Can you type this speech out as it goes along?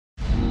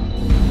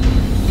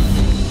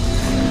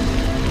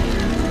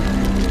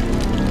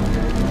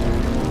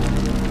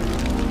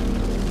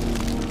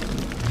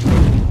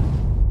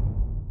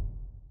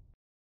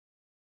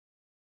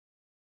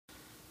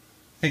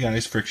Hey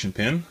guys, Friction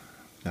Pin.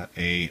 Got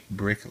a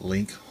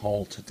Bricklink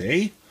haul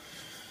today.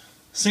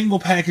 Single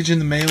package in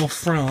the mail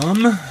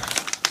from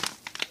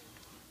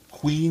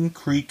Queen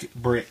Creek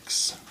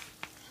Bricks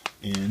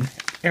in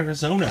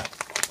Arizona.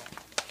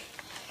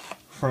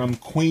 From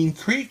Queen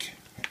Creek,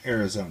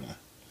 Arizona,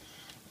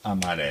 I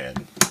might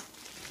add.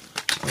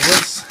 So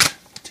let's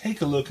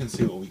take a look and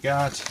see what we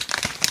got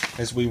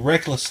as we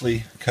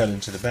recklessly cut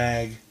into the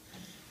bag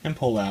and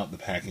pull out the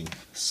packing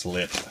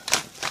slip.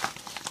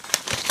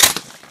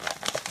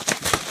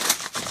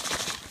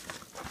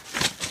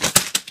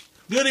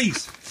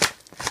 Goodies!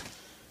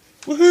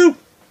 Woohoo!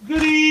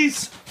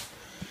 Goodies!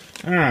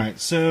 Alright,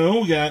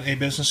 so we got a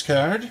business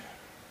card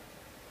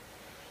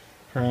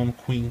from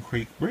Queen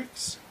Creek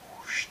Bricks.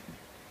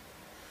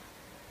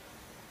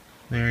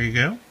 There you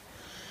go.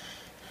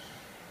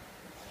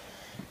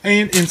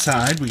 And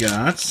inside we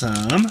got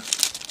some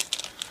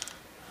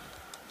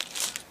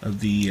of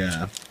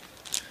the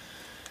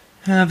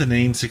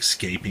name's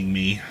escaping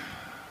me.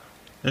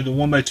 They're the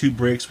 1x2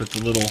 bricks with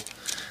the little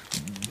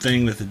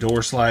thing that the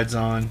door slides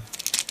on.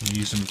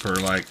 You use them for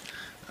like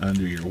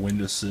under your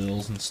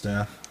windowsills and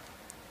stuff.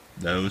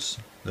 Those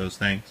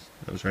things.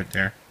 Those right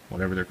there.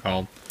 Whatever they're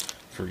called.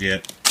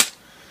 Forget.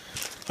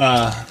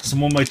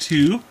 Some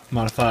 1x2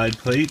 modified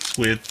plates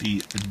with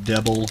the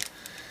double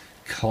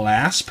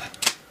clasp.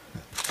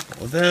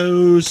 All of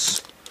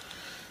those.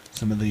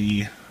 Some of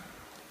the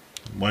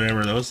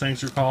whatever those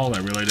things are called. I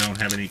really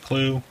don't have any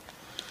clue.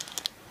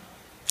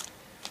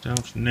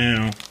 Don't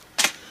know.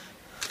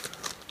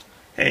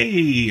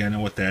 Hey, I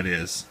know what that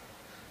is.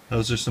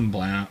 Those are some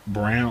brown,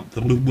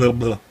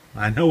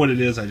 I know what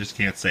it is, I just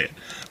can't say it.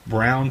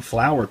 Brown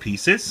flower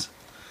pieces.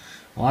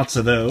 Lots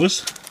of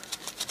those.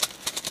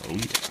 Oh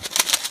yeah.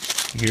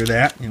 You hear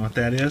that? You know what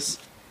that is?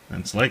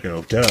 That's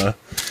Lego, duh.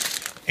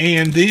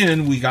 And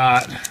then we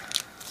got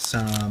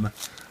some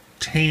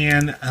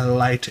tan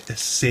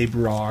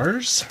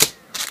lightsabers.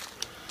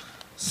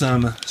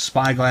 Some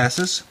spy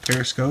glasses,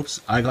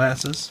 periscopes,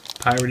 eyeglasses,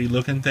 piratey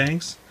looking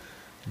things.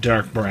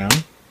 Dark brown.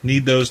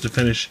 Need those to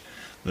finish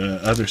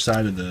the other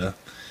side of the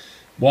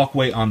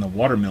walkway on the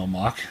watermill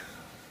mock.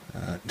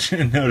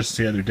 Noticed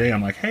the other day,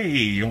 I'm like, hey,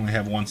 you only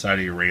have one side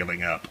of your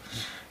railing up.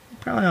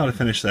 Probably ought to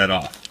finish that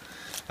off.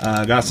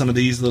 Got some of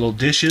these little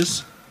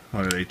dishes.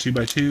 What are they,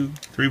 2x2,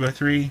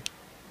 3x3,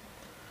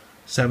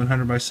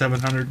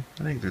 700x700?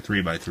 I think they're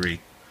 3x3.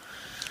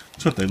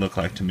 That's what they look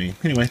like to me.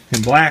 Anyway,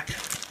 in black.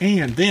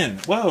 And then,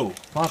 whoa,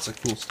 lots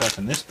of cool stuff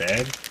in this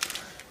bag.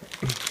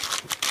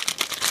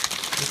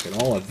 Look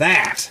at all of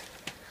that.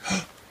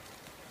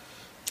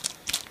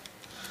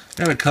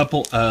 Got a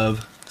couple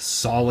of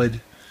solid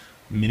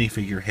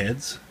minifigure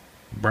heads.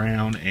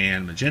 Brown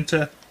and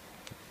magenta.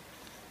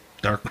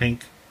 Dark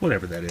pink.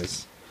 Whatever that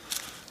is.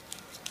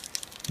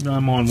 You know,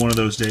 I'm on one of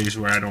those days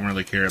where I don't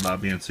really care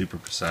about being super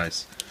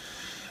precise.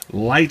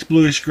 Light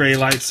bluish gray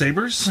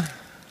lightsabers.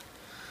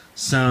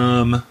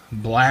 Some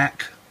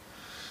black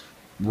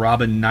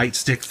Robin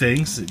nightstick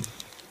things. You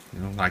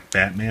know, like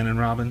Batman and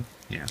Robin.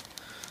 Yeah.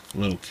 A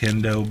little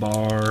kendo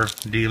bar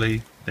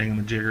dealy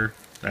thingamajigger.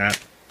 That.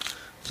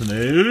 So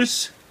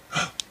those.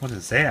 What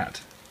is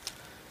that?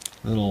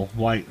 Little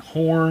white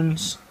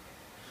horns.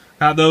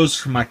 Got those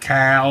for my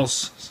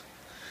cows.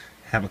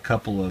 Have a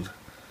couple of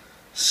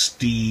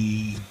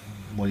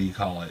what do you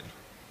call it?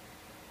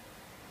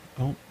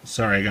 Oh,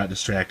 sorry, I got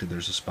distracted.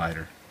 There's a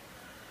spider.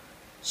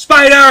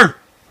 Spider!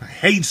 I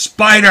hate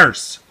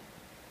spiders!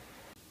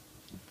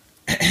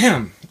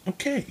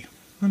 Okay,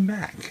 I'm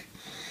back.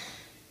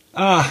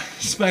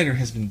 Spider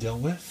has been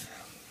dealt with.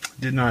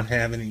 Did not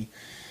have any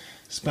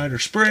spider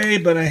spray,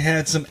 but I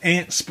had some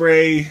ant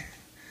spray.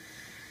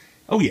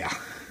 Oh yeah,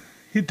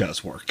 it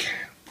does work.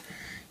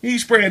 You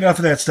spray enough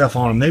of that stuff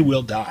on them, they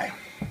will die.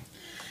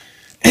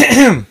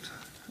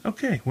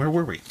 Okay, where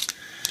were we?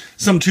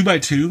 Some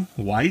 2x2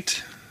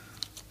 white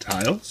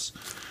tiles.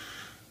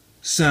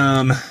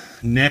 Some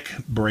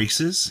neck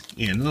braces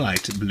in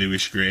light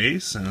bluish gray.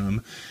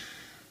 Some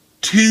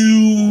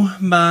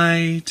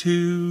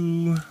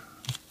 2x2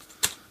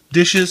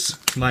 dishes,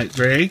 light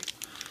gray.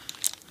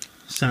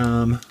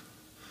 Some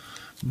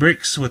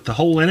bricks with the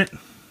hole in it.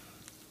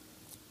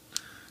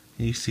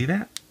 Can you see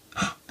that?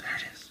 Oh, there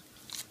it is.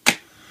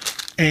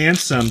 And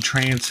some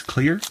trans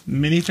clear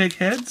minifig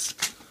heads.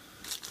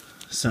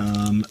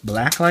 Some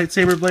black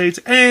lightsaber blades.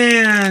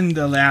 And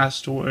the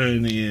last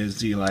one is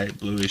the light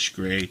bluish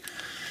gray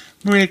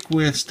brick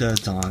with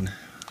studs on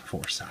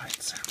 4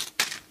 sides.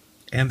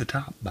 And the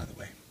top, by the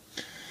way.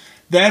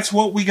 That's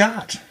what we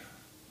got.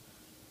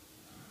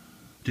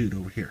 Dude,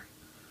 over here.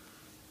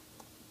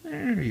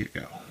 There you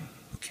go.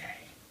 Okay.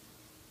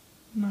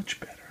 Much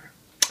better.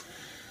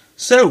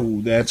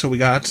 So, that's what we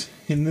got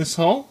in this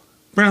haul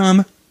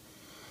from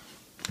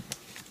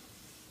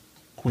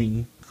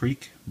Queen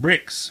Creek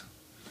Bricks.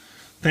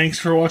 Thanks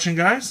for watching,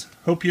 guys.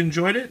 Hope you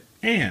enjoyed it,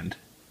 and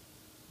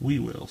we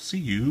will see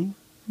you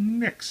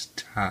next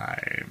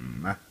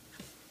time.